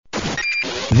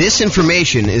This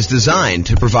information is designed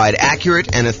to provide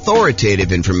accurate and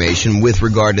authoritative information with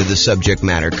regard to the subject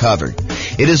matter covered.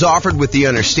 It is offered with the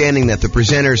understanding that the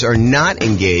presenters are not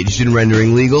engaged in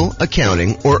rendering legal,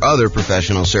 accounting, or other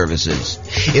professional services.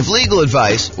 If legal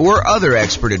advice or other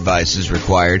expert advice is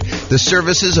required, the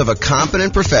services of a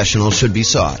competent professional should be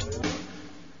sought.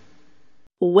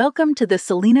 Welcome to the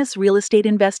Salinas Real Estate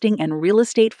Investing and Real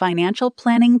Estate Financial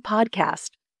Planning Podcast.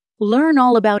 Learn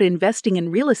all about investing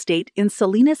in real estate in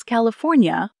Salinas,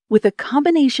 California, with a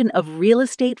combination of real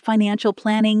estate financial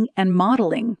planning and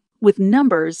modeling with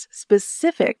numbers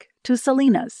specific to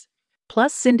Salinas,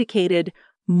 plus syndicated,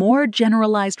 more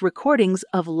generalized recordings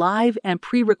of live and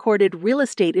pre-recorded real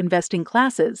estate investing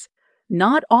classes,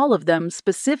 not all of them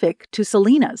specific to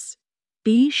Salinas.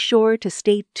 Be sure to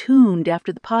stay tuned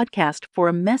after the podcast for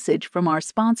a message from our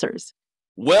sponsors.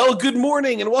 Well, good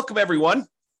morning and welcome, everyone.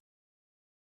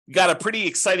 Got a pretty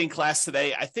exciting class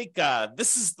today. I think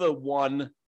this is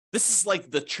like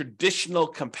the traditional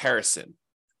comparison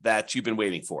that you've been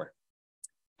waiting for.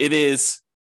 It is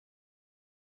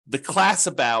the class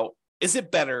about, is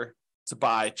it better to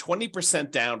buy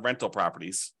 20% down rental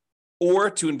properties or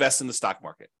to invest in the stock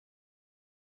market?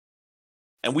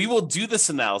 And we will do this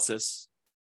analysis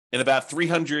in about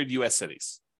 300 U.S.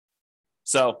 cities.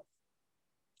 So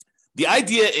the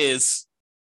idea is,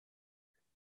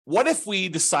 what if we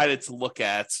decided to look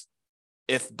at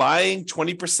if buying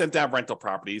 20% down rental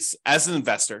properties as an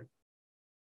investor,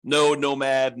 no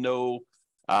nomad, no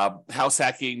house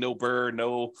hacking, no BRRRR,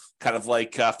 no kind of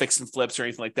like fix and flips or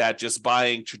anything like that, just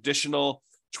buying traditional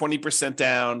 20%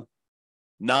 down,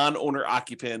 non-owner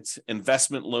occupant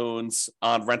investment loans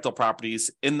on rental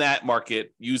properties in that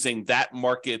market, using that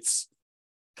market's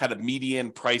kind of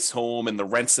median price home and the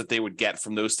rents that they would get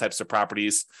from those types of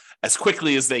properties as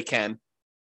quickly as they can.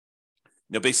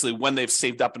 Basically when they've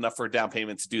saved up enough for a down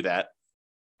payment to do that.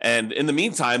 And in the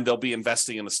meantime, they'll be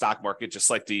investing in the stock market, just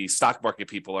like the stock market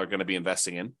people are going to be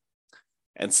investing in.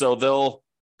 And so they'll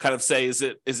kind of say, is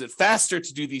it faster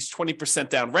to do these 20%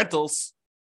 down rentals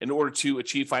in order to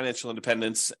achieve financial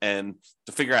independence and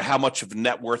to figure out how much of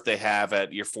net worth they have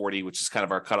at year 40, which is kind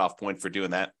of our cutoff point for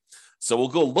doing that. So we'll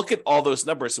go look at all those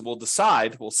numbers and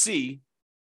we'll see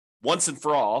once and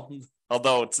for all,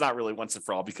 although it's not really once and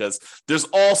for all because there's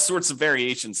all sorts of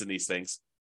variations in these things.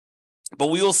 But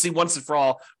we will see once and for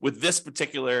all with this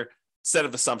particular set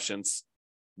of assumptions,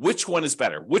 which one is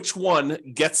better? Which one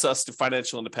gets us to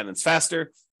financial independence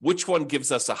faster? Which one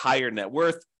gives us a higher net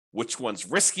worth? Which one's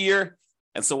riskier?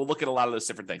 And so we'll look at a lot of those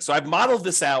different things. So I've modeled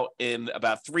this out in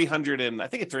about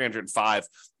 305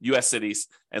 U.S. cities.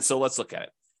 And so let's look at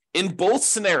it. In both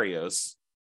scenarios,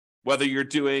 whether you're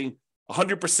doing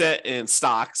 100% in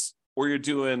stocks or you're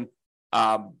doing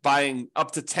buying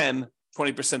up to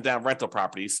 20% down rental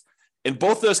properties, in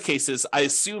both those cases, I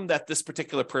assume that this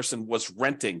particular person was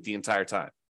renting the entire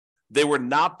time. They were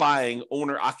not buying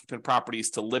owner-occupant properties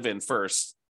to live in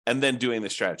first and then doing the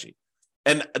strategy.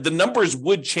 And the numbers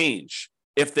would change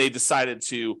if they decided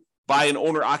to buy an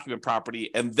owner-occupant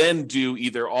property and then do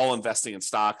either all investing in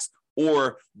stocks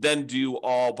or then do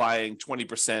all buying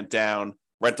 20% down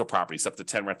rental properties, up to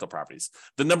 10 rental properties.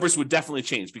 The numbers would definitely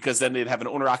change because then they'd have an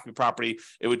owner-occupant property.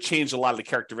 It would change a lot of the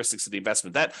characteristics of the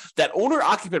investment. That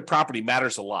owner-occupant property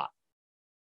matters a lot.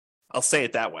 I'll say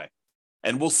it that way.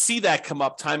 And we'll see that come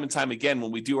up time and time again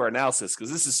when we do our analysis,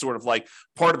 because this is sort of like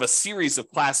part of a series of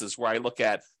classes where I look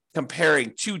at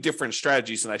comparing two different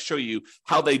strategies and I show you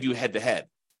how they do head-to-head.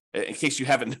 In case you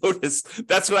haven't noticed,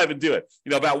 that's what I've been doing.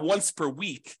 About once per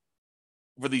week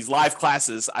for these live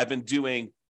classes, I've been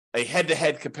doing a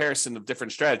head-to-head comparison of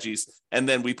different strategies, and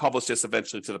then we publish this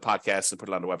eventually to the podcast and put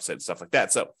it on the website and stuff like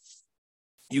that. So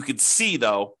you can see,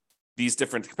 though, these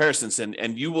different comparisons,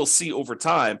 and you will see over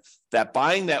time that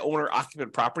buying that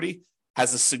owner-occupant property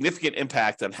has a significant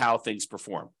impact on how things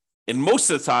perform. And most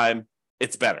of the time,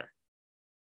 it's better.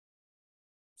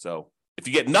 So if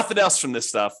you get nothing else from this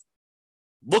stuff,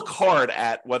 look hard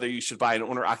at whether you should buy an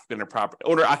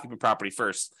owner-occupant property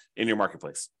first in your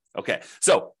marketplace. Okay,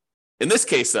 so in this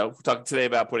case, though, we're talking today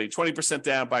about putting 20%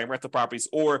 down, buying rental properties,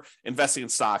 or investing in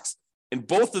stocks. In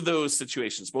both of those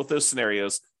situations, both those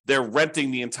scenarios, they're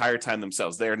renting the entire time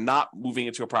themselves. They are not moving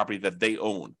into a property that they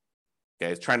own.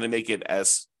 Okay, trying to make it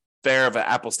as fair of an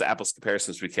apples-to-apples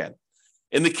comparison as we can.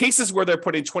 In the cases where they're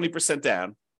putting 20%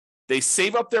 down, they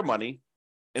save up their money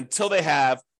until they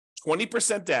have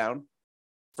 20% down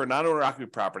for non-owner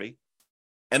occupant property,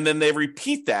 and then they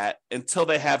repeat that until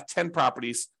they have 10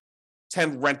 properties,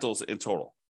 10 rentals in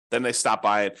total. Then they stop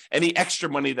buying. Any extra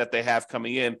money that they have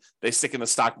coming in, they stick in the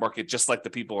stock market, just like the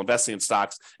people investing in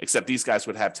stocks, except these guys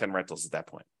would have 10 rentals at that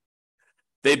point.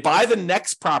 They buy the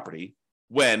next property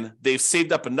when they've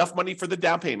saved up enough money for the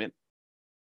down payment,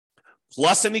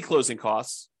 plus any closing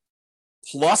costs,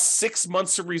 plus 6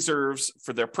 months of reserves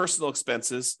for their personal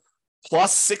expenses,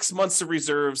 plus 6 months of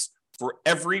reserves for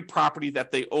every property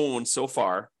that they own so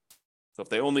far. So if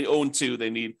they only own 2, they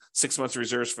need 6 months of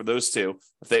reserves for those 2.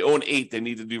 If they own 8, they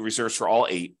need to do reserves for all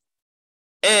 8.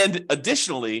 And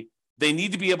additionally, they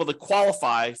need to be able to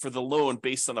qualify for the loan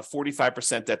based on a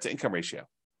 45% debt to income ratio.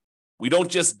 We don't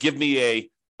just give me a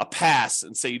pass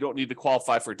and say you don't need to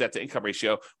qualify for a debt to income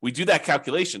ratio. We do that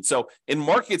calculation. So in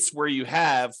markets where you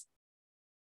have,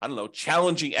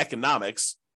 challenging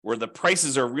economics, where the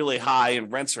prices are really high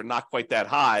and rents are not quite that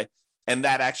high, and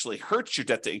that actually hurts your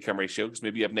debt to income ratio because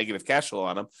maybe you have negative cash flow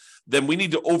on them, then we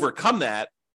need to overcome that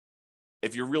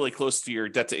if you're really close to your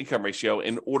debt to income ratio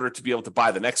in order to be able to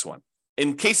buy the next one.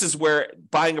 In cases where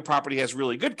buying a property has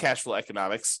really good cash flow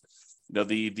economics,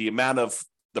 the amount of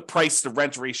the price to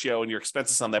rent ratio and your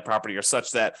expenses on that property are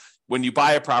such that when you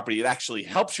buy a property, it actually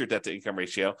helps your debt to income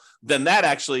ratio, then that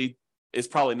actually is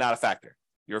probably not a factor.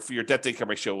 Your debt to income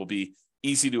ratio will be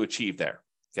easy to achieve there.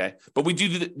 Okay. But we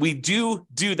do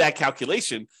that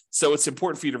calculation. So it's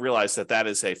important for you to realize that that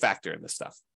is a factor in this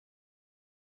stuff.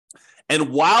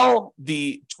 And while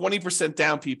the 20%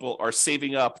 down people are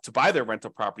saving up to buy their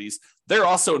rental properties, they're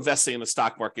also investing in the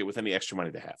stock market with any extra money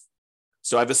they have.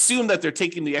 So I've assumed that they're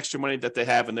taking the extra money that they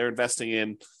have and they're investing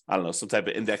in, some type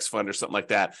of index fund or something like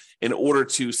that in order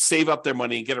to save up their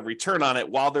money and get a return on it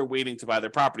while they're waiting to buy their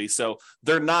property. So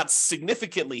they're not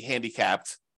significantly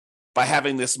handicapped by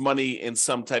having this money in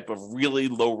some type of really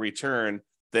low return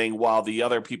thing, while the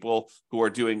other people who are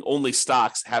doing only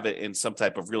stocks have it in some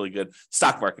type of really good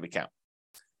stock market account.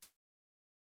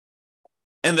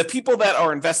 And the people that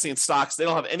are investing in stocks, they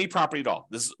don't have any property at all.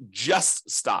 This is just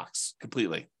stocks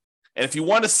completely. And if you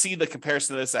want to see the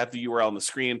comparison of this, I have the URL on the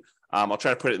screen. I'll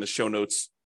try to put it in the show notes.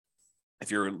 If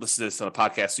you're listening to this on a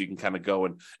podcast, so you can kind of go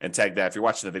and tag that. If you're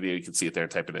watching the video, you can see it there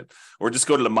and type it in. Or just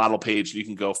go to the model page and you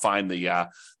can go find the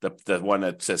one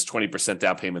that says 20%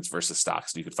 down payments versus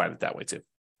stocks. And you can find it that way too.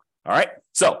 All right.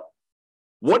 So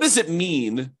what does it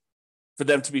mean for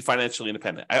them to be financially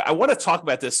independent? I want to talk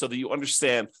about this so that you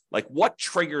understand what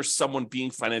triggers someone being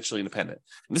financially independent.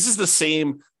 And this is the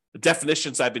same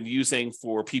definitions I've been using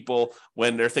for people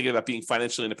when they're thinking about being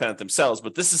financially independent themselves,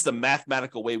 but this is the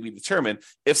mathematical way we determine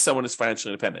if someone is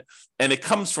financially independent. And it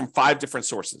comes from 5 different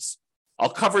sources. I'll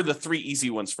cover the 3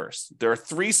 easy ones first. There are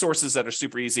 3 sources that are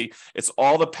super easy. It's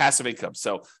all the passive income.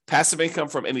 So passive income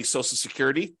from any Social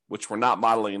Security, which we're not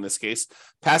modeling in this case.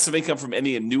 Passive income from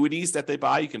any annuities that they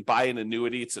buy. You can buy an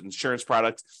annuity. It's an insurance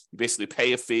product. You basically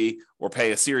pay a fee or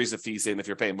pay a series of fees in if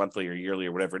you're paying monthly or yearly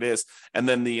or whatever it is. And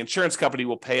then the insurance company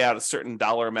will pay out a certain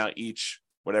dollar amount each,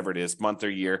 whatever it is, month or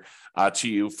year, to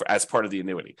you as part of the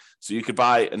annuity. So you could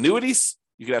buy annuities.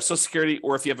 You could have Social Security,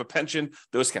 or if you have a pension,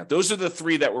 those count. Those are the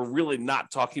 3 that we're really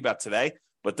not talking about today,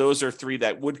 but those are 3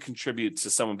 that would contribute to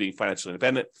someone being financially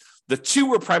independent. The 2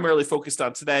 we're primarily focused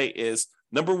on today is,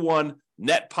 number 1,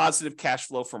 net positive cash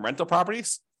flow from rental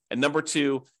properties, and number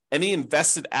 2, any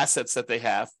invested assets that they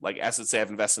have, like assets they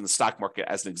have invested in the stock market,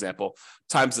 as an example,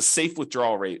 times the safe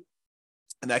withdrawal rate.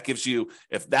 And that gives you,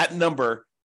 if that number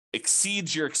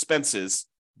exceeds your expenses,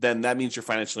 then that means you're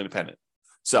financially independent.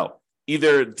 So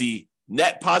either the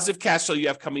net positive cash flow you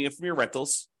have coming in from your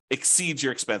rentals exceeds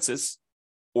your expenses,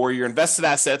 or your invested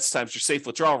assets times your safe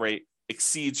withdrawal rate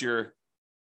exceeds your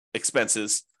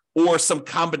expenses, or some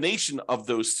combination of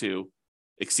those 2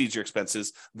 exceeds your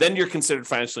expenses, then you're considered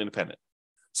financially independent.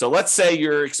 So let's say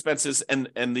your expenses,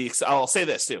 I'll say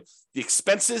this too, the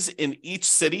expenses in each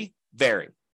city vary.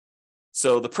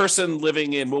 So the person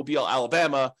living in Mobile,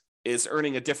 Alabama is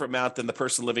earning a different amount than the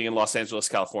person living in Los Angeles,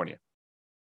 California,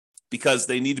 because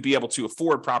they need to be able to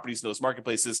afford properties in those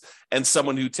marketplaces. And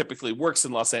someone who typically works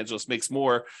in Los Angeles makes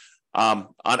more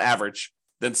on average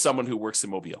than someone who works in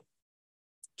Mobile.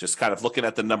 Just kind of looking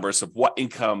at the numbers of what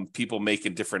income people make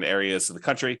in different areas of the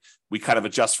country, we kind of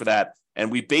adjust for that. And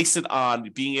we base it on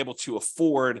being able to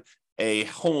afford a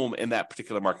home in that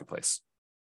particular marketplace.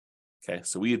 Okay,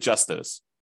 so we adjust those.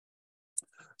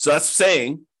 So that's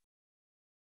saying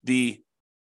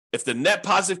if the net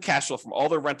positive cash flow from all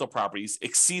their rental properties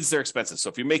exceeds their expenses. So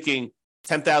if you're making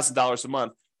 $10,000 a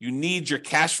month, you need your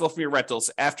cash flow from your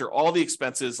rentals after all the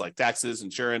expenses like taxes,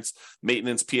 insurance,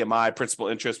 maintenance, PMI, principal,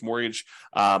 interest, mortgage,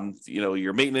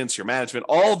 your maintenance, your management,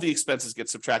 all of the expenses get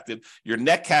subtracted. Your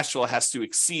net cash flow has to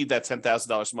exceed that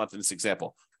 $10,000 a month in this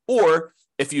example. Or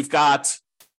if you've got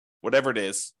whatever it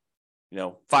is,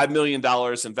 $5 million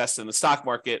invested in the stock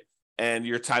market, and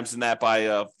you're timesing that by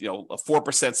a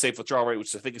 4% safe withdrawal rate,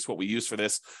 which I think is what we use for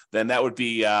this, then that would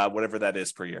be whatever that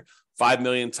is per year. $5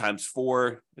 million times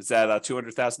 4 is that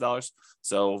 $200,000.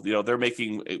 So they're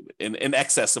making in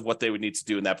excess of what they would need to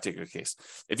do in that particular case.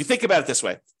 If you think about it this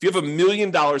way, if you have $1 million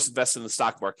invested in the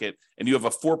stock market and you have a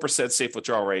 4% safe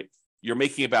withdrawal rate, you're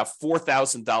making about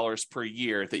 $4,000 per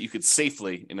year that you could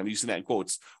safely, and I'm using that in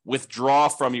quotes, withdraw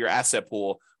from your asset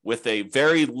pool with a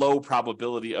very low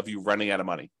probability of you running out of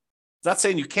money. It's not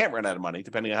saying you can't run out of money,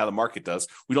 depending on how the market does.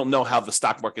 We don't know how the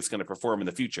stock market's going to perform in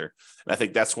the future. And I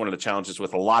think that's one of the challenges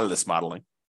with a lot of this modeling.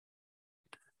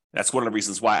 That's one of the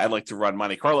reasons why I like to run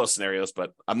Monte Carlo scenarios,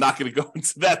 but I'm not going to go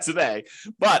into that today.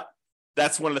 But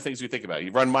that's one of the things we think about.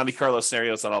 You run Monte Carlo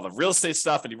scenarios on all the real estate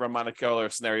stuff, and you run Monte Carlo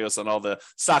scenarios on all the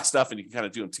stock stuff, and you can kind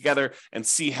of do them together and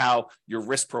see how your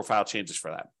risk profile changes for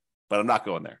that. But I'm not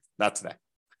going there, not today.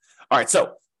 All right,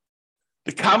 so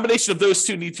the combination of those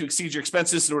two need to exceed your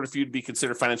expenses in order for you to be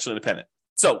considered financially independent.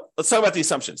 So let's talk about the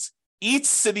assumptions. Each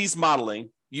city's modeling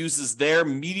uses their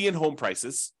median home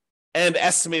prices and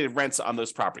estimated rents on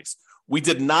those properties. We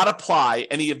did not apply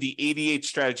any of the 88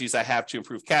 strategies I have to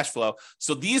improve cash flow.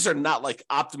 So these are not like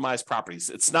optimized properties.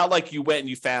 It's not like you went and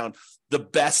you found the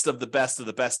best of the best of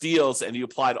the best deals and you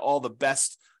applied all the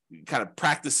best kind of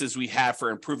practices we have for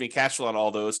improving cash flow on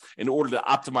all those in order to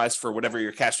optimize for whatever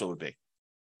your cash flow would be.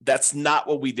 That's not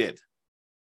what we did.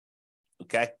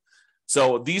 Okay.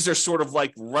 So these are sort of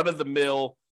like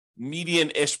run-of-the-mill,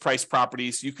 median-ish price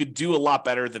properties. You could do a lot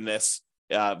better than this,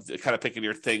 kind of picking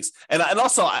your things. And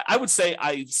also, I would say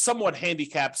I somewhat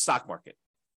handicap stock market.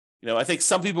 I think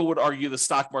some people would argue the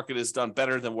stock market has done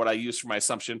better than what I used for my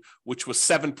assumption, which was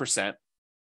 7%.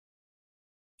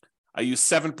 I use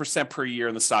 7% per year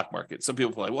in the stock market. Some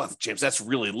people are like, well, James, that's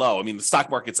really low. I mean, the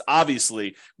stock market's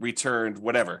obviously returned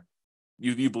whatever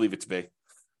you believe it to be.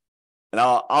 And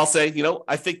I'll say,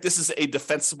 I think this is a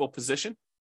defensible position,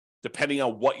 depending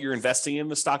on what you're investing in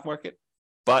the stock market.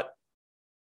 But,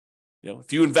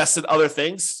 if you invest in other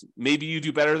things, maybe you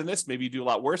do better than this, maybe you do a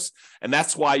lot worse. And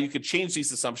that's why you could change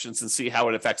these assumptions and see how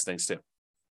it affects things too.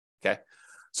 Okay.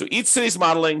 So each city's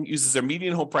modeling uses their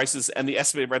median home prices and the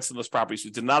estimated rents in those properties.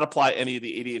 We did not apply any of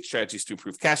the 88 strategies to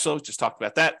improve cash flow. Just talked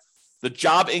about that. The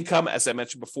job income, as I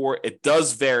mentioned before, it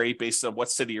does vary based on what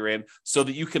city you're in so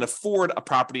that you can afford a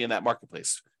property in that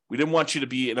marketplace. We didn't want you to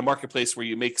be in a marketplace where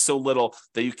you make so little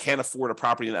that you can't afford a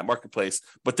property in that marketplace.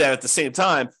 But then at the same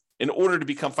time, in order to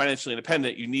become financially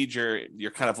independent, you need your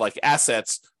kind of like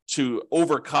assets to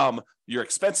overcome your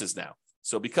expenses now.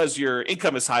 So because your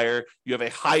income is higher, you have a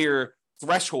higher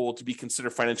threshold to be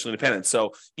considered financially independent.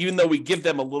 So even though we give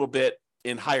them a little bit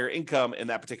in higher income in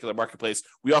that particular marketplace,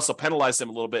 we also penalize them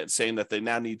a little bit, saying that they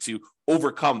now need to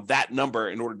overcome that number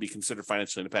in order to be considered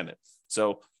financially independent.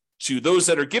 So to those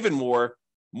that are given more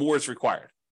is required.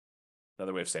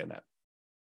 Another way of saying that.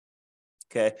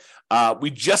 Okay. We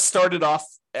just started off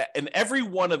in every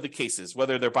one of the cases,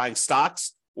 whether they're buying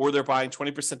stocks or they're buying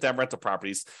 20% down rental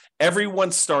properties, everyone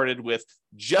started with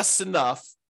just enough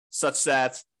such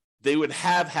that they would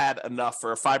have had enough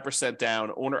for a 5%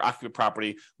 down owner-occupant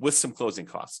property with some closing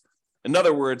costs. In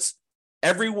other words,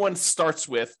 everyone starts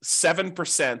with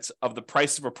 7% of the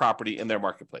price of a property in their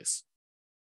marketplace.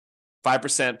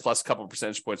 5% plus a couple of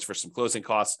percentage points for some closing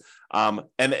costs. And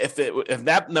if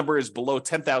that number is below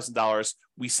 $10,000,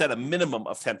 we set a minimum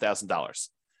of $10,000.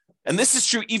 And this is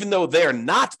true even though they are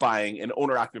not buying an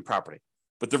owner-occupant property.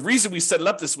 But the reason we set it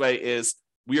up this way is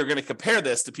we are going to compare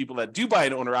this to people that do buy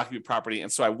an owner-occupant property.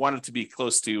 And so I wanted to be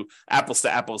close to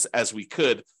apples as we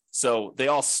could. So they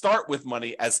all start with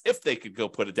money as if they could go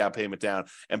put a down payment down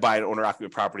and buy an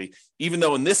owner-occupant property, even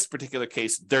though in this particular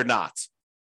case, they're not.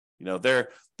 They're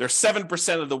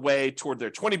 7% of the way toward their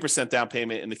 20% down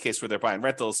payment in the case where they're buying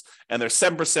rentals, and they're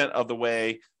 7% of the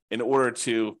way in order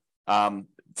to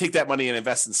take that money and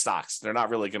invest in stocks. They're not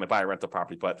really going to buy a rental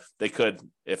property, but they could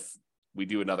if we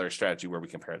do another strategy where we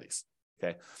compare these.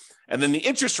 Okay. And then the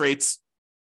interest rates,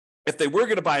 if they were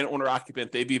going to buy an owner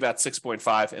occupant, they'd be about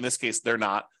 6.5. In this case, they're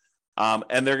not.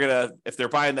 And if they're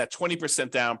buying that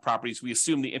 20% down properties, we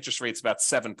assume the interest rate's about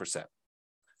 7%.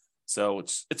 So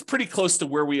it's pretty close to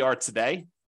where we are today,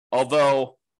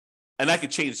 although, and I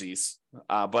could change these,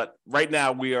 but right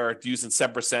now we are using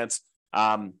 7%.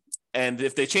 And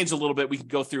if they change a little bit, we can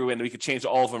go through and we could change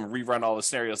all of them and rerun all the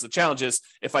scenarios. The challenge is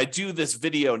if I do this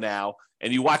video now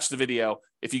and you watch the video,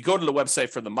 if you go to the website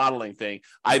for the modeling thing,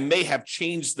 I may have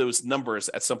changed those numbers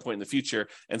at some point in the future.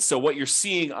 And so what you're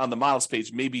seeing on the models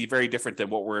page may be very different than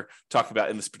what we're talking about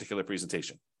in this particular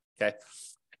presentation. Okay.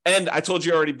 And I told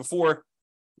you already before,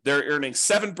 they're earning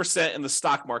 7% in the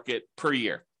stock market per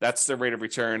year. That's their rate of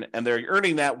return. And they're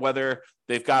earning that whether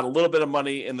they've got a little bit of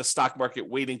money in the stock market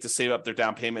waiting to save up their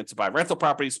down payment to buy rental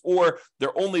properties, or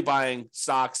they're only buying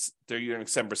stocks, they're earning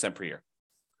 7% per year.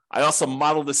 I also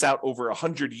modeled this out over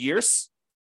 100 years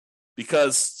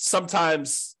because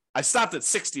sometimes I stopped at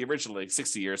 60 originally,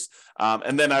 60 years.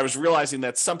 And then I was realizing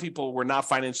that some people were not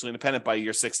financially independent by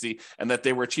year 60 and that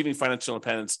they were achieving financial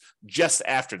independence just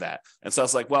after that. And so I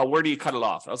was like, well, where do you cut it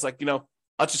off? I was like,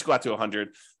 I'll just go out to 100.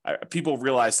 People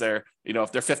realize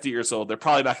if they're 50 years old, they're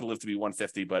probably not going to live to be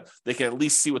 150, but they can at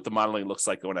least see what the modeling looks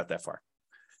like going out that far.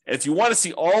 And if you want to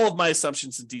see all of my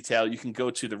assumptions in detail, you can go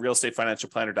to the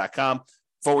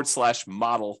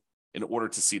realestatefinancialplanner.com/model in order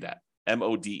to see that.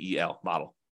 MODEL,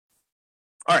 model.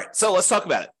 All right, so let's talk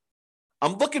about it.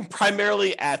 I'm looking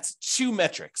primarily at two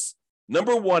metrics.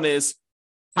 Number one is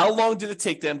how long did it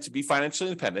take them to be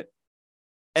financially independent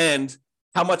and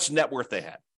how much net worth they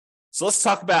had. So let's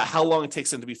talk about how long it takes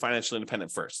them to be financially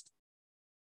independent first.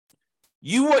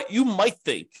 You might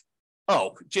think,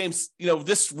 oh, James,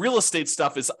 this real estate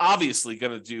stuff is obviously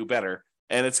going to do better,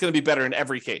 and it's going to be better in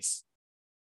every case.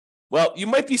 Well, you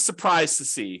might be surprised to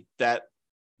see that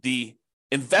the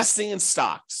investing in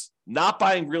stocks, not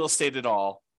buying real estate at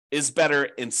all, is better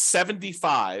in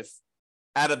 75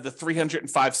 out of the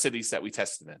 305 cities that we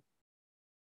tested in.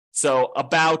 So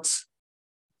about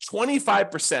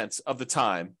 25% of the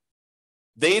time,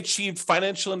 they achieved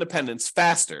financial independence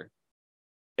faster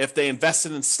if they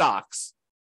invested in stocks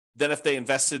than if they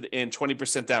invested in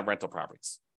 20% down rental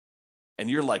properties. And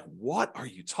you're like, what are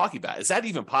you talking about? Is that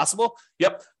even possible?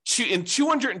 Yep. In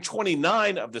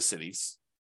 229 of the cities,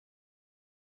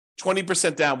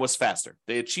 20% down was faster.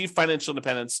 They achieved financial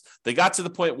independence. They got to the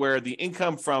point where the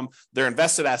income from their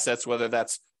invested assets, whether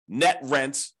that's net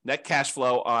rent, net cash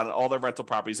flow on all their rental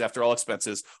properties after all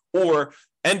expenses, or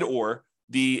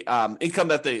the income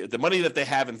that the money that they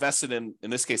have invested in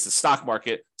this case, the stock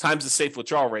market, times the safe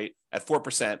withdrawal rate at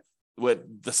 4%,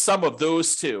 with the sum of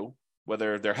those two,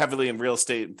 whether they're heavily in real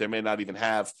estate, they may not even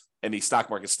have any stock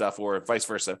market stuff or vice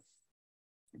versa.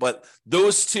 But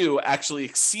those two actually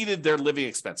exceeded their living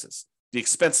expenses, the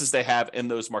expenses they have in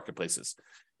those marketplaces.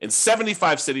 In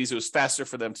 75 cities, it was faster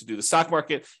for them to do the stock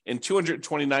market. In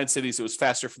 229 cities, it was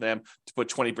faster for them to put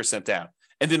 20% down.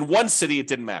 And in one city, it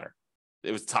didn't matter.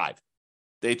 It was tied.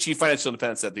 They achieved financial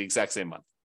independence at the exact same month.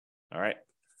 All right.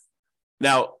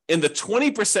 Now, in the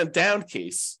 20% down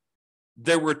case,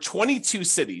 there were 22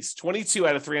 cities, 22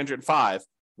 out of 305,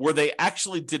 where they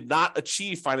actually did not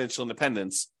achieve financial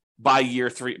independence by year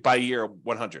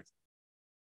 100.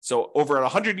 So over a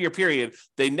 100-year period,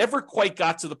 they never quite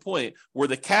got to the point where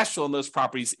the cash flow in those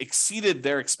properties exceeded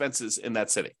their expenses in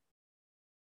that city,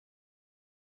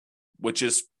 which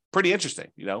is pretty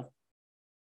interesting, Now,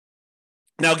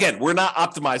 again, we're not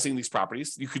optimizing these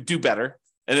properties. You could do better.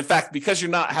 And in fact, because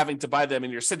you're not having to buy them in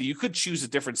your city, you could choose a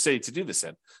different city to do this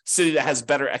in, city that has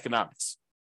better economics,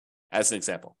 as an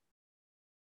example.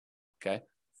 Okay.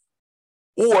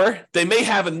 Or they may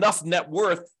have enough net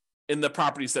worth in the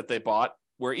properties that they bought,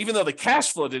 where even though the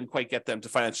cash flow didn't quite get them to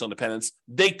financial independence,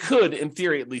 they could, in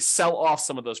theory, at least sell off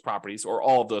some of those properties or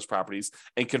all of those properties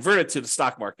and convert it to the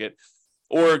stock market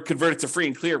or convert it to free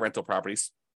and clear rental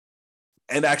properties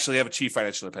and actually have achieved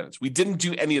financial independence. We didn't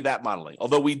do any of that modeling,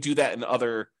 although we do that in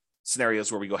other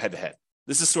scenarios where we go head to head.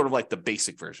 This is sort of like the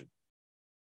basic version.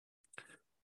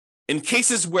 In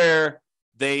cases where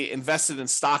they invested in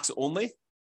stocks only,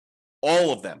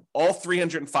 all of them, all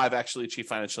 305 actually achieved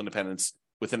financial independence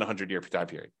within a 100-year time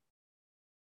period.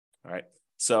 All right.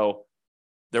 So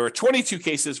there were 22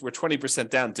 cases where 20%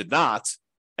 down did not,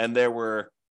 and there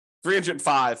were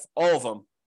 305, all of them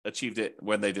achieved it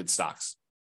when they did stocks.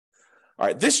 All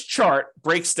right. This chart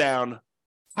breaks down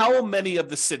how many of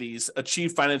the cities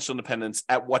achieved financial independence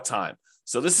at what time.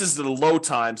 So this is the low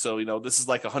time. So, this is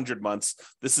like 100 months.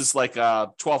 This is like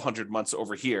 1,200 months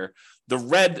over here. The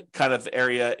red kind of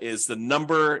area is the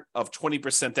number of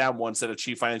 20% down ones that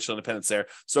achieve financial independence there.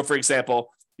 So, for example,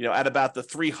 at about the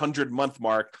 300-month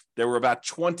mark, there were about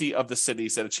 20 of the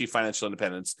cities that achieved financial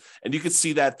independence. And you can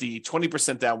see that the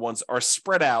 20% down ones are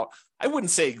spread out, I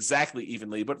wouldn't say exactly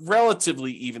evenly, but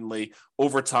relatively evenly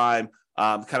over time.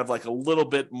 Kind of like a little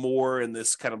bit more in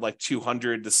this kind of like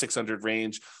 200 to 600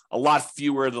 range, a lot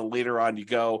fewer the later on you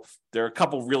go. There are a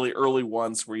couple really early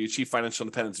ones where you achieve financial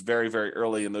independence very, very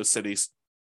early in those cities.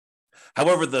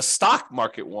 However, the stock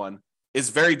market one is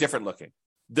very different looking.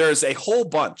 There's a whole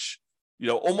bunch,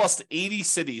 almost 80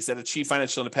 cities that achieve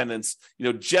financial independence,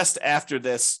 just after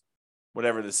this,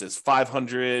 whatever this is,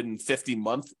 550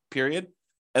 month period.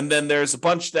 And then there's a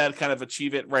bunch that kind of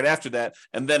achieve it right after that.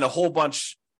 And then a whole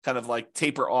bunch kind of like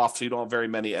taper off, so you don't have very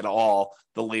many at all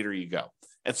the later you go.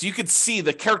 And so you can see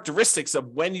the characteristics of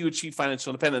when you achieve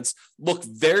financial independence look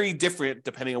very different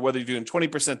depending on whether you're doing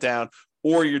 20% down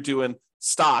or you're doing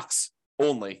stocks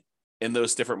only in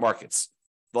those different markets.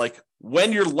 like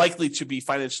when you're likely to be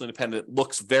financially independent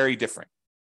looks very different.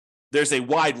 There's a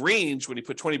wide range when you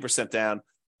put 20% down.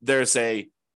 There's a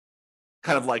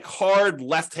kind of like hard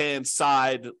left-hand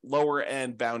side, lower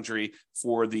end boundary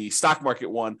for the stock market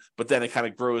one, but then it kind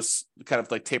of grows, kind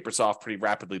of like tapers off pretty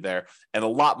rapidly there. And a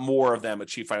lot more of them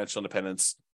achieve financial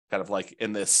independence kind of like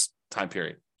in this time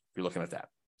period, if you're looking at that.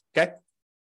 Okay.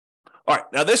 All right.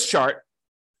 Now this chart,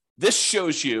 this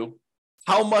shows you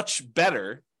how much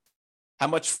better, how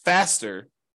much faster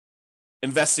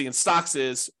investing in stocks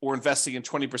is or investing in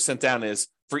 20% down is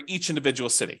for each individual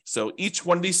city. So each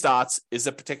one of these dots is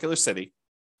a particular city.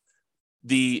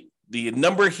 The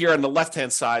number here on the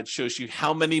left-hand side shows you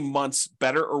how many months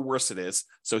better or worse it is.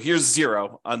 So here's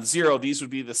 0. On 0, these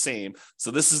would be the same.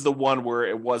 So this is the one where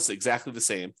it was exactly the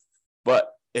same. But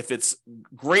if it's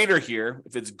greater here,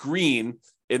 if it's green,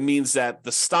 it means that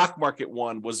the stock market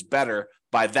one was better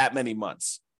by that many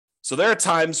months. So there are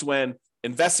times when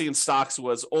investing in stocks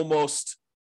was almost,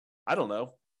 I don't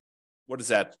know, what is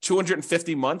that?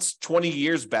 250 months, 20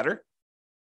 years better.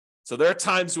 So there are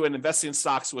times when investing in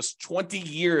stocks was 20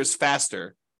 years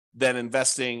faster than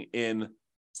investing in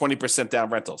 20% down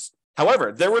rentals.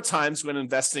 However, there were times when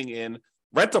investing in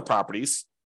rental properties,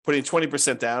 putting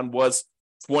 20% down was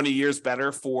 20 years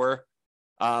better for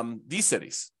these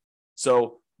cities.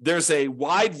 So there's a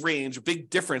wide range, a big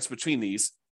difference between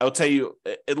these. I'll tell you,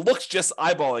 it looks just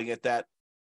eyeballing it that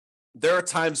there are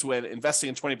times when investing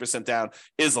in 20% down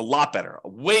is a lot better,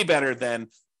 way better than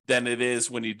it is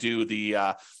when you do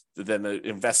the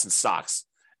invest in stocks.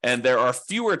 And there are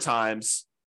fewer times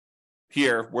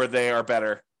here where they are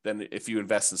better than if you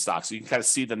invest in stocks. So you can kind of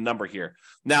see the number here.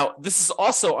 Now, this is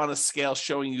also on a scale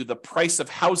showing you the price of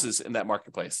houses in that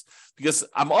marketplace, because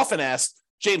I'm often asked,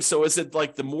 James, so is it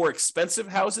like the more expensive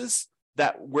houses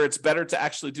that where it's better to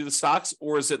actually do the stocks,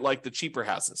 or is it like the cheaper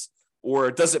houses, or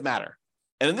does it matter?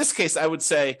 And in this case, I would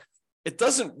say it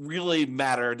doesn't really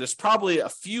matter. There's probably a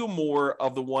few more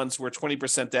of the ones where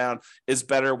 20% down is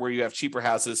better, where you have cheaper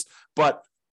houses, but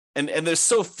and there's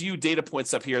so few data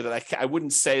points up here that I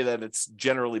wouldn't say that it's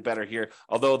generally better here,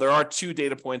 although there are 2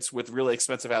 data points with really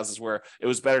expensive houses where it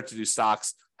was better to do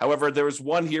stocks. However, there was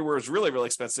one here where it was really, really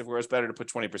expensive, where it's better to put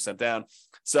 20% down.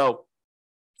 So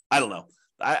I don't know.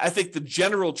 I think the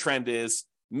general trend is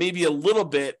maybe a little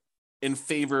bit in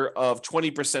favor of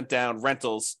 20% down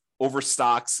rentals over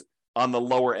stocks on the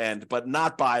lower end, but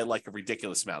not by like a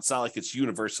ridiculous amount. It's not like it's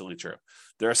universally true.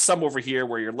 There are some over here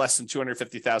where you're less than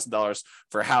 $250,000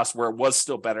 for a house where it was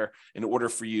still better in order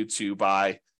for you to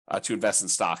buy, to invest in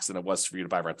stocks than it was for you to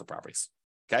buy rental properties.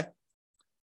 Okay.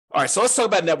 All right. So let's talk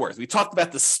about net worth. We talked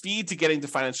about the speed to getting to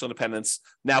financial independence.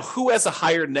 Now, who has a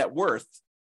higher net worth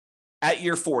at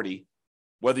year 40,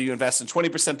 whether you invest in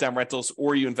 20% down rentals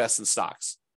or you invest in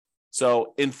stocks?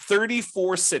 So in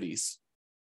 34 cities,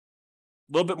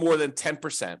 a little bit more than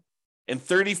 10%. In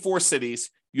 34 cities,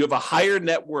 you have a higher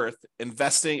net worth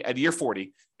investing at year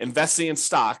 40, investing in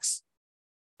stocks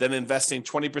than investing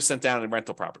 20% down in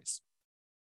rental properties.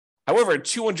 However, in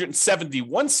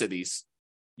 271 cities,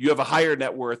 you have a higher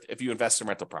net worth if you invest in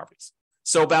rental properties.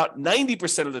 So about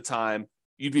 90% of the time,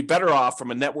 you'd be better off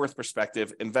from a net worth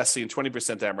perspective investing in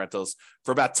 20% down rentals.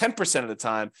 For about 10% of the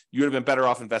time, you would have been better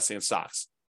off investing in stocks,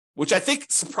 which I think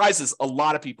surprises a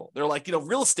lot of people. They're like,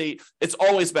 real estate, it's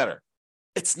always better.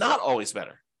 It's not always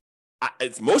better.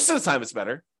 It's most of the time it's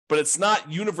better, but it's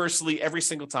not universally every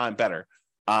single time better.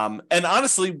 And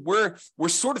honestly, we're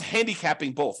sort of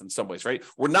handicapping both in some ways, right?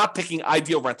 We're not picking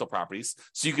ideal rental properties.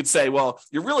 So you could say, well,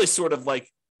 you're really sort of like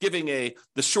giving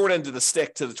the short end of the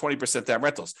stick to the 20% down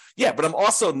rentals. Yeah, but I'm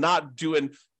also not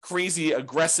doing crazy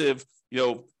aggressive, a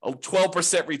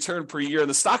 12% return per year in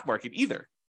the stock market either.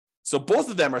 So both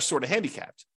of them are sort of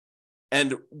handicapped.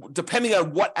 And depending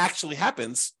on what actually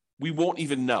happens, we won't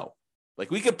even know. Like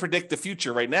we could predict the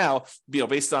future right now,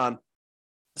 based on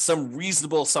some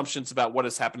reasonable assumptions about what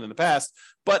has happened in the past.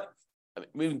 But I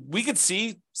mean, we could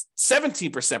see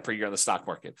 17% per year on the stock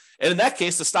market. And in that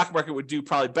case, the stock market would do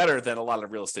probably better than a lot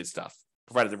of real estate stuff,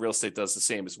 provided the real estate does the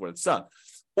same as what it's done.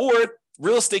 Or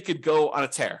real estate could go on a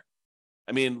tear.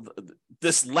 I mean,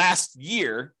 this last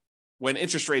year, when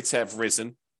interest rates have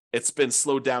risen, it's been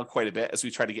slowed down quite a bit as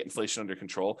we try to get inflation under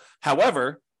control.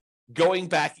 However, going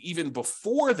back even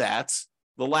before that,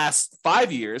 the last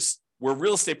 5 years, where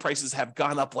real estate prices have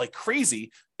gone up like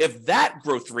crazy, if that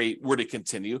growth rate were to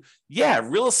continue, yeah,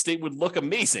 real estate would look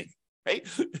amazing, right?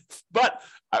 But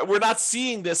We're not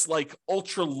seeing this like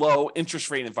ultra low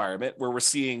interest rate environment where we're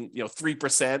seeing 3%,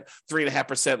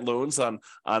 3.5% loans on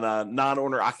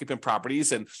non-owner occupant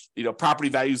properties, and property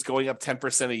values going up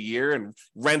 10% a year and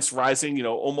rents rising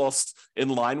almost in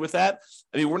line with that.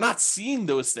 I mean, we're not seeing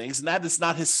those things, and that is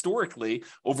not historically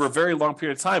over a very long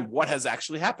period of time what has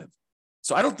actually happened.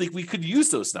 So I don't think we could use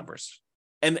those numbers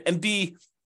and be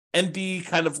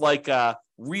kind of like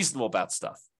reasonable about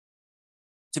stuff,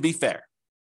 to be fair.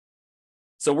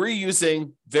 So we're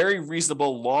using very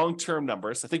reasonable long-term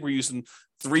numbers. I think we're using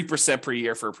 3% per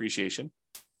year for appreciation.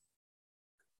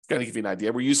 It's going to give you an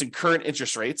idea. We're using current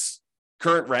interest rates,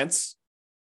 current rents.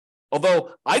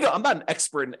 Although I'm not an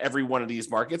expert in every one of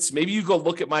these markets. Maybe you go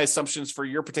look at my assumptions for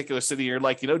your particular city. And you're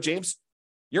like, James,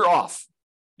 you're off.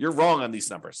 You're wrong on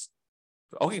these numbers.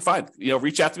 Okay, fine.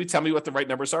 Reach out to me. Tell me what the right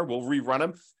numbers are. We'll rerun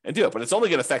them and do it. But it's only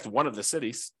going to affect one of the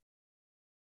cities.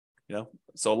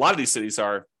 So a lot of these cities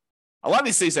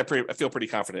I feel pretty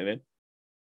confident in.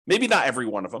 Maybe not every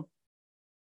one of them.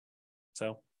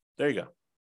 So there you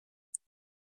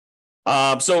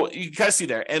go. So you kind of see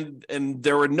there, and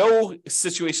there were no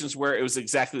situations where it was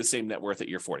exactly the same net worth at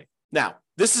year 40. Now,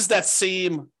 this is that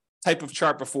same type of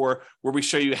chart before where we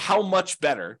show you how much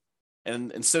better,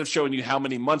 and instead of showing you how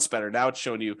many months better, now it's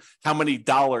showing you how many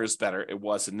dollars better it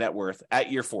was in net worth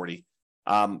at year 40,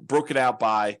 broken out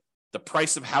by the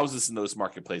price of houses in those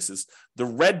marketplaces. The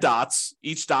red dots,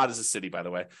 each dot is a city, by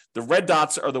the way. The red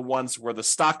dots are the ones where the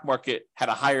stock market had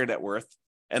a higher net worth,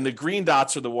 and the green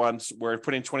dots are the ones where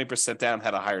putting 20% down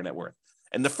had a higher net worth.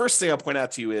 And the first thing I'll point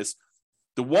out to you is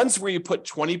the ones where you put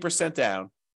 20%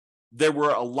 down, there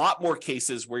were a lot more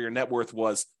cases where your net worth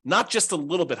was not just a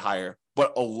little bit higher,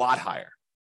 but a lot higher.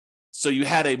 So you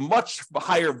had a much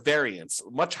higher variance,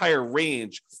 much higher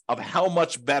range of how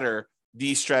much better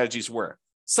these strategies were.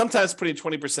 Sometimes putting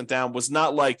 20% down was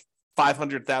not like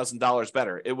 $500,000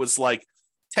 better. It was like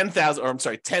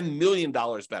 $10 million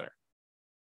better,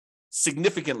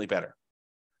 significantly better.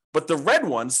 But the red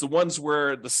ones, the ones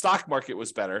where the stock market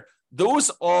was better, those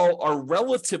all are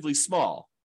relatively small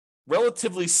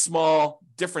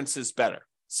differences better.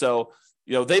 So,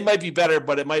 they might be better,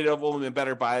 but it might have only been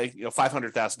better by,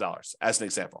 $500,000 as an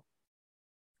example.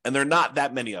 And there are not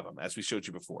that many of them, as we showed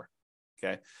you before.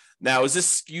 Okay. Now, is this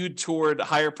skewed toward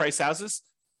higher price houses?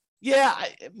 Yeah,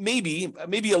 maybe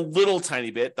a little tiny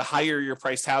bit. The higher your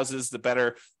priced houses, the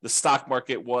better the stock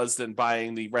market was than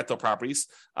buying the rental properties.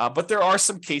 But there are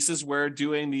some cases where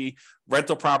doing the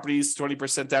rental properties,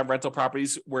 20% down rental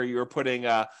properties, where you're putting,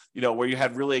 where you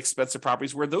had really expensive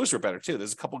properties, where those were better too.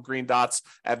 There's a couple green dots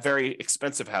at very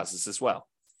expensive houses as well.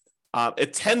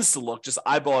 It tends to look, just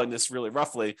eyeballing this really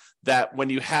roughly, that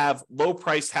when you have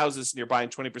low-priced houses and you're buying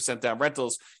 20% down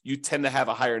rentals, you tend to have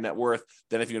a higher net worth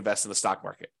than if you invest in the stock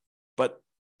market. But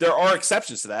there are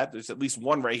exceptions to that. There's at least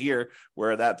one right here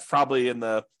where that's probably in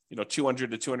the $200,000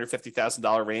 to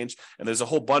 $250,000 range, and there's a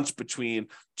whole bunch between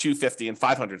 $250,000 and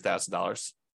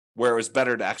 $500,000 where it was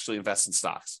better to actually invest in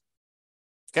stocks.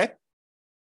 Okay.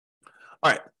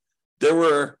 All right. There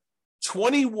were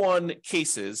 21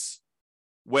 cases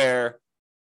where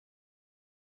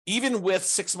even with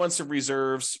 6 months of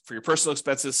reserves for your personal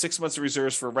expenses, 6 months of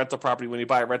reserves for a rental property when you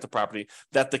buy a rental property,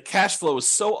 that the cash flow is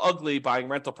so ugly buying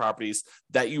rental properties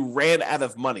that you ran out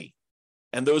of money.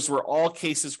 And those were all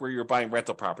cases where you're buying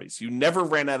rental properties. You never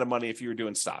ran out of money if you were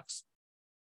doing stocks.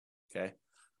 Okay.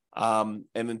 And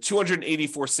in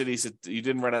 284 cities, you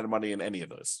didn't run out of money in any of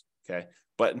those. Okay.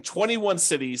 But in 21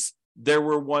 cities, there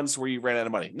were ones where you ran out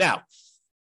of money. Now,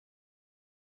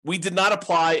 we did not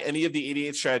apply any of the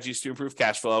 88 strategies to improve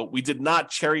cash flow. We did not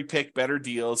cherry pick better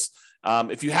deals.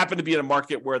 If you happen to be in a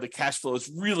market where the cash flow is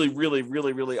really, really,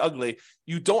 really, really ugly,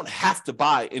 you don't have to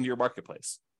buy in your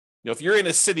marketplace. If you're in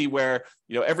a city where,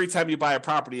 every time you buy a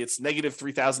property, it's negative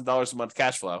 $3,000 a month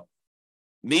cash flow,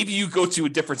 maybe you go to a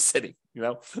different city.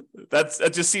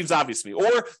 That just seems obvious to me.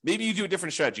 Or maybe you do a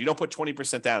different strategy. You don't put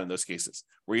 20% down in those cases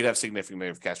where you'd have significant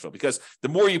negative cash flow, because the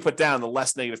more you put down, the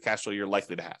less negative cash flow you're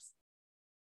likely to have.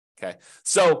 Okay,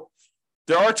 so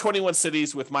there are 21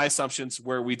 cities with my assumptions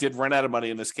where we did run out of money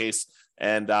in this case,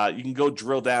 and you can go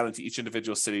drill down into each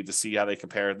individual city to see how they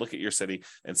compare. Look at your city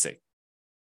and see.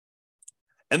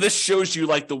 And this shows you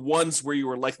like the ones where you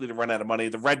were likely to run out of money.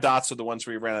 The red dots are the ones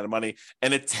where you ran out of money,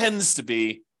 and it tends to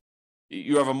be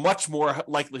you have a much more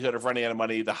likelihood of running out of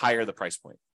money the higher the price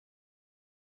point.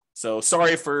 So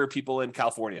sorry for people in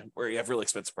California where you have really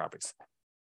expensive properties.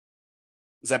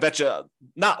 Because I bet you,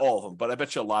 not all of them, but I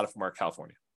bet you a lot of them are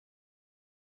California.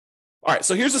 All right,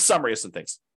 so here's a summary of some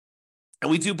things. And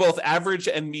we do both average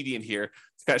and median here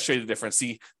to kind of show you the difference.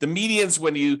 See, the medians,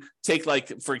 when you take,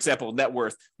 like, for example, net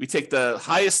worth, we take the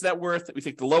highest net worth, we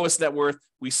take the lowest net worth,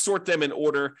 we sort them in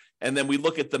order, and then we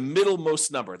look at the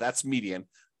middlemost number. That's median.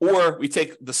 Or we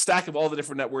take the stack of all the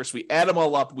different net worths, we add them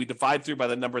all up, we divide through by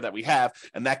the number that we have,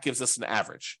 and that gives us an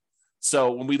average.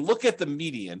 So when we look at the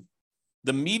median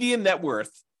net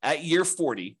worth at year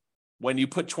 40, when you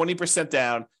put 20%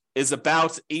 down, is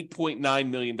about $8.9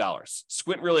 million.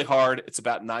 Squint really hard, it's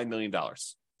about $9 million.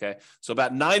 Okay, so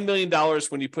about $9 million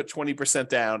when you put 20%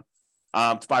 down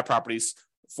to buy properties.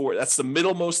 That's the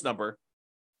middlemost number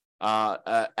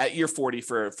at year 40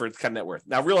 for kind of net worth.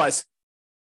 Now realize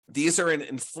these are in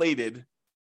inflated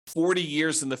 40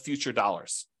 years in the future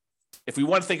dollars. If we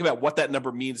want to think about what that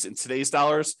number means in today's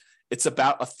dollars, it's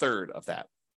about a third of that.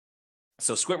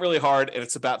 So squint really hard, and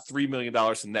it's about $3 million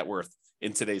in net worth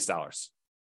in today's dollars.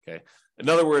 Okay. In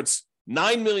other words,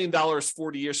 $9 million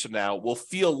 40 years from now will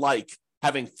feel like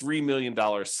having $3 million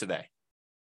today.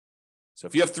 So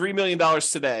if you have $3 million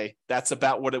today, that's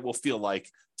about what it will feel like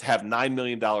to have $9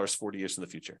 million 40 years in the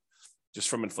future, just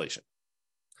from inflation.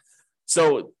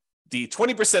 So the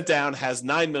 20% down has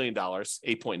 $9 million,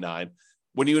 8.9.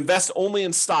 When you invest only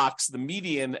in stocks, the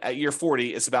median at year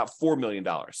 40 is about $4 million.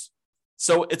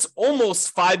 So it's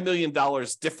almost $5 million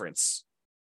difference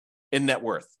in net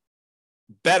worth.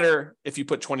 Better if you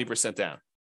put 20% down.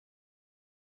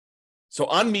 So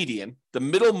on median, the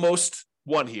middlemost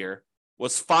one here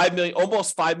was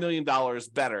almost $5 million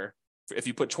better if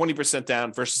you put 20%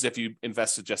 down versus if you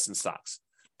invested just in stocks.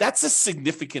 That's a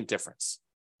significant difference.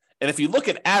 And if you look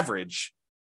at average,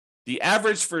 the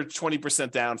average for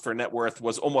 20% down for net worth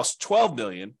was almost 12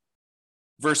 million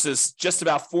versus just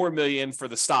about 4 million for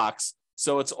the stocks.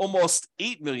 So it's almost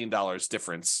 $8 million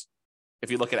difference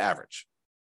if you look at average.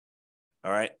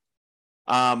 All right.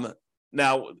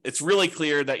 Now, it's really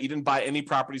clear that you didn't buy any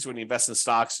properties when you invest in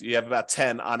stocks. You have about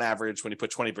 10 on average when you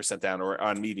put 20% down, or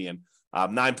on median,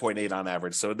 9.8 on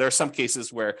average. So there are some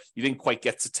cases where you didn't quite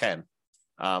get to 10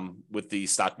 with the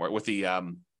stock market, with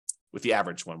the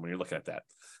average one when you're looking at that.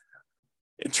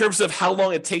 In terms of how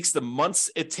long it takes, the months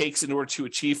it takes in order to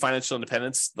achieve financial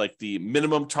independence, like the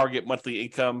minimum target monthly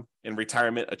income in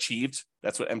retirement achieved,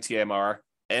 that's what MTMIR,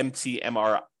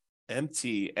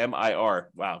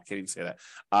 wow, can't even say that,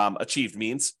 achieved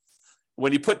means.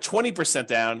 When you put 20%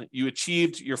 down, you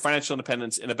achieved your financial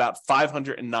independence in about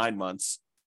 509 months.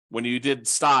 When you did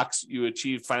stocks, you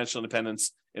achieved financial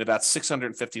independence in about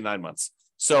 659 months.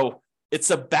 So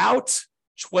it's about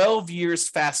 12 years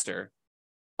faster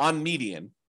on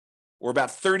median, or about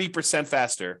 30%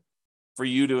 faster for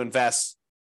you to invest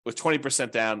with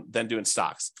 20% down than doing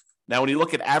stocks. Now, when you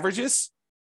look at averages,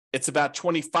 it's about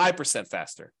 25%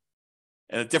 faster.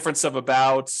 And a difference of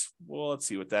about, well, let's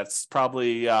see what that's,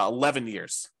 probably 11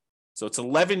 years. So it's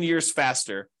 11 years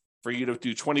faster for you to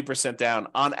do 20% down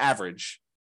on average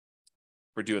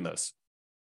for doing those.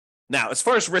 Now, as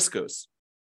far as risk goes,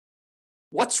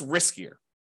 what's riskier?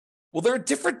 Well, there are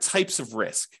different types of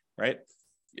risk, right?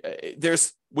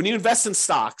 When you invest in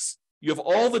stocks, you have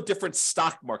all the different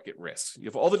stock market risks. You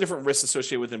have all the different risks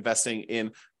associated with investing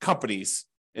in companies,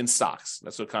 in stocks.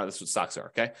 That's what stocks are,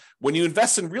 okay? When you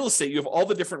invest in real estate, you have all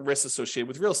the different risks associated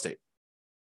with real estate.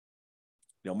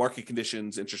 Market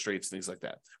conditions, interest rates, things like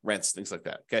that, rents, things like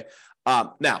that, okay?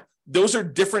 Now, those are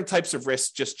different types of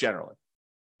risks just generally.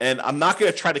 And I'm not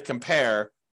going to try to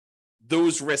compare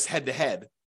those risks head to head,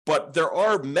 but there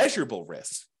are measurable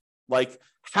risks. Like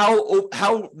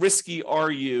how risky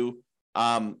are you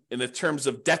in the terms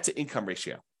of debt to income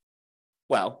ratio?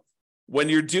 Well, when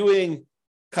you're doing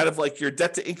kind of like your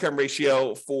debt to income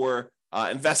ratio for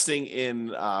investing in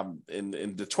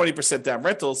the 20% down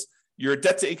rentals, your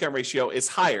debt to income ratio is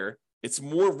higher. It's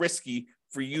more risky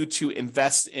for you to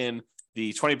invest in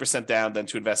the 20% down than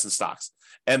to invest in stocks.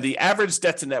 And the average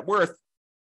debt to net worth,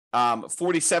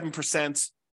 47%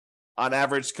 on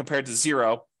average compared to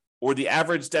zero, or the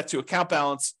average debt to account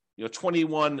balance,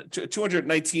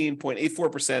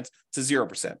 219.84% to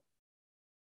 0%.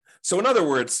 So in other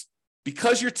words,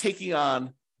 because you're taking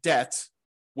on debt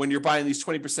when you're buying these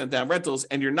 20% down rentals,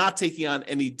 and you're not taking on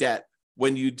any debt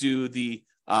when you do the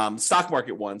stock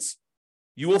market ones,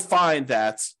 you will find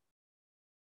that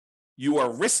you are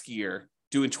riskier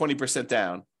doing 20%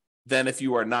 down than if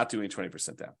you are not doing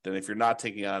 20% down, than if you're not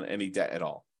taking on any debt at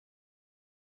all.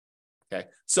 Okay,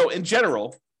 so in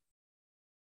general,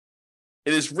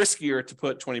 it is riskier to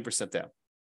put 20% down.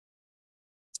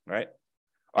 All right.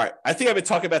 I think I've been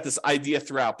talking about this idea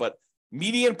throughout, but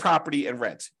median property and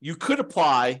rent. You could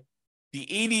apply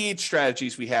the 88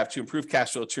 strategies we have to improve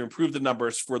cash flow, to improve the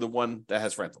numbers for the one that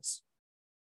has rentals.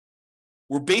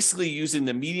 we're basically using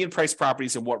the median price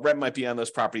properties and what rent might be on those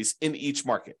properties in each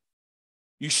market.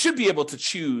 You should be able to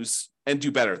choose and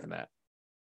do better than that.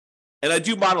 And I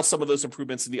do model some of those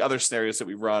improvements in the other scenarios that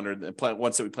we run or the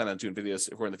ones that we plan on doing videos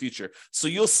for in the future. So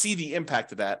you'll see the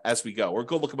impact of that as we go, or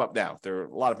go look them up now. There are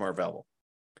a lot of them are available.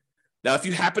 Now, if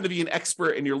you happen to be an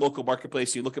expert in your local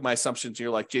marketplace, you look at my assumptions, and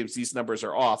you're like, James, these numbers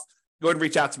are off, go ahead and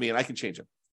reach out to me and I can change them.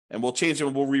 And we'll change them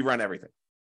and we'll rerun everything.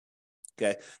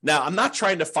 Okay. Now, I'm not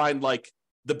trying to find like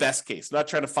the best case. I'm not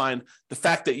trying to find the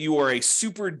fact that you are a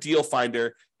super deal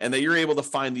finder and that you're able to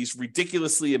find these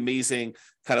ridiculously amazing,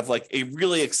 kind of like a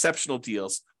really exceptional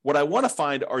deals. What I want to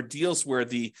find are deals where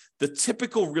the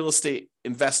typical real estate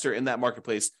investor in that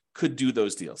marketplace could do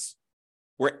those deals.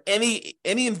 Where any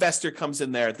investor comes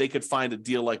in there, they could find a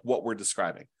deal like what we're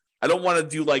describing. I don't want to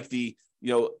do like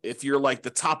if you're like the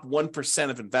top 1%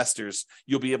 of investors,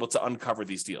 you'll be able to uncover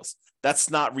these deals.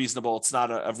 That's not reasonable. It's not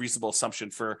a reasonable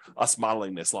assumption for us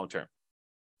modeling this long term.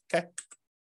 Okay.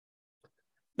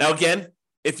 Now, again,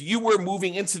 if you were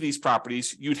moving into these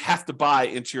properties, you'd have to buy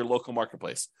into your local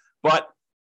marketplace. But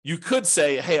you could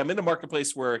say, hey, I'm in a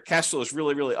marketplace where cash flow is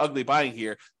really, really ugly buying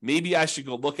here. Maybe I should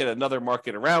go look at another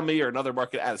market around me or another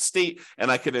market out of state,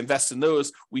 and I could invest in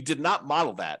those. We did not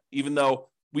model that, even though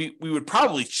we would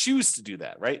probably choose to do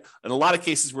that, right? In a lot of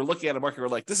cases, we're looking at a market, we're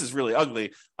like, this is really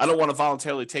ugly. I don't want to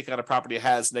voluntarily take on a property that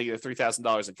has negative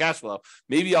 $3,000 in cash flow.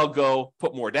 Maybe I'll go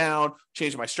put more down,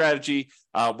 change my strategy,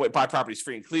 buy properties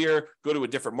free and clear, go to a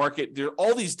different market. There are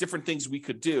all these different things we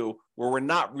could do where we're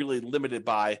not really limited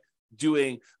by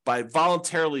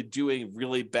voluntarily doing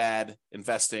really bad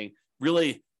investing,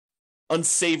 really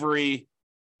unsavory,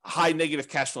 high negative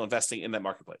cash flow investing in that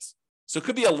marketplace. So it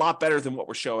could be a lot better than what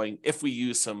we're showing if we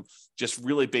use some just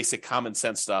really basic common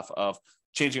sense stuff of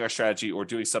changing our strategy or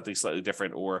doing something slightly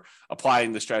different or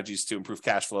applying the strategies to improve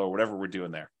cash flow or whatever we're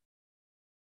doing there.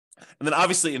 And then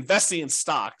obviously investing in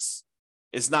stocks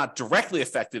is not directly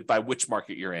affected by which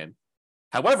market you're in.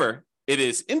 However, it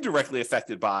is indirectly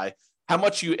affected by how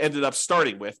much you ended up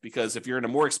starting with, because if you're in a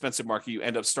more expensive market, you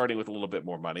end up starting with a little bit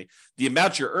more money. The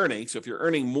amount you're earning, so if you're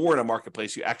earning more in a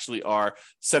marketplace, you actually are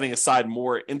setting aside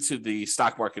more into the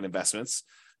stock market investments.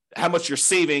 How much you're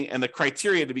saving and the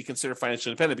criteria to be considered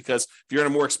financially independent, because if you're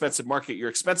in a more expensive market, your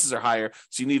expenses are higher,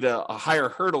 so you need a higher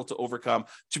hurdle to overcome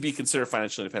to be considered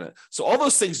financially independent. So all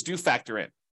those things do factor in.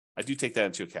 I do take that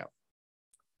into account.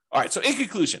 All right, so in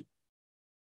conclusion,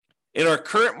 in our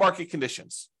current market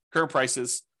conditions, current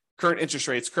prices, current interest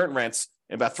rates, current rents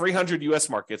in about 300 U.S.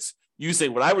 markets,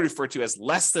 using what I would refer to as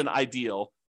less than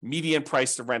ideal median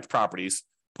price to rent properties,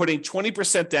 putting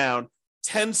 20% down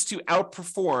tends to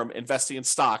outperform investing in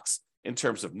stocks in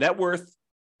terms of net worth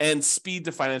and speed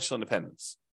to financial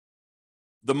independence.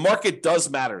 The market does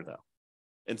matter, though.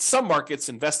 In some markets,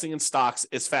 investing in stocks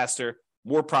is faster,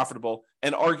 more profitable,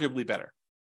 and arguably better.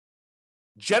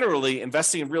 Generally,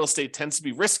 investing in real estate tends to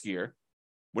be riskier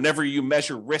whenever you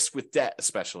measure risk with debt,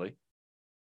 especially.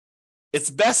 It's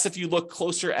best if you look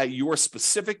closer at your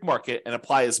specific market and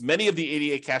apply as many of the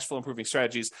 88 cash flow improving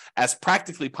strategies as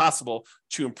practically possible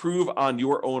to improve on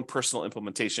your own personal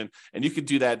implementation. And you can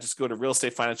do that. Just go to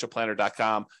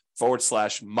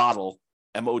realestatefinancialplanner.com/model,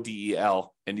 MODEL,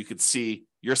 and you could see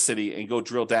your city and go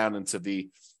drill down into we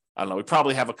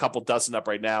probably have a couple dozen up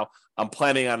right now. I'm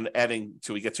planning on adding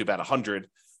till we get to about 100.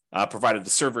 Provided the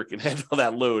server can handle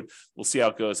that load. We'll see how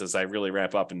it goes as I really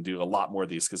ramp up and do a lot more of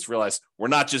these, because realize we're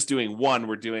not just doing one,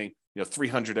 we're doing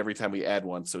 300 every time we add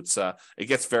one. So it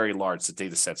gets very large. The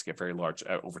data sets get very large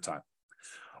over time.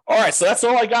 All right, so that's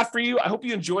all I got for you. I hope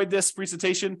you enjoyed this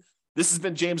presentation. This has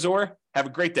been James Orr. Have a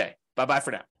great day. Bye-bye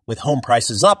for now. With home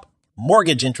prices up,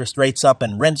 mortgage interest rates up,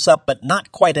 and rents up, but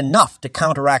not quite enough to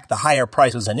counteract the higher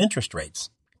prices and interest rates,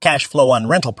 cash flow on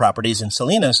rental properties in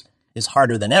Salinas is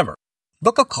harder than ever.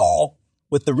 Book a call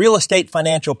with the Real Estate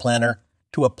Financial Planner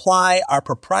to apply our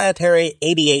proprietary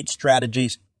 88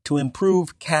 strategies to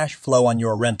improve cash flow on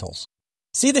your rentals.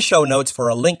 See the show notes for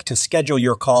a link to schedule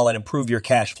your call and improve your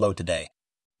cash flow today.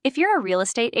 If you're a real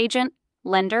estate agent,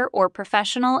 lender, or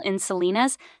professional in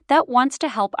Salinas that wants to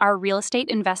help our real estate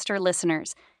investor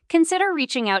listeners, consider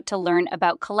reaching out to learn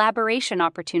about collaboration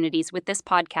opportunities with this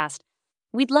podcast.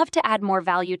 We'd love to add more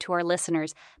value to our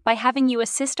listeners by having you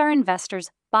assist our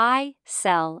investors buy,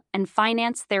 sell, and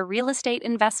finance their real estate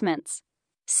investments.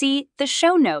 See the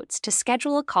show notes to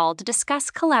schedule a call to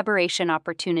discuss collaboration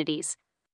opportunities.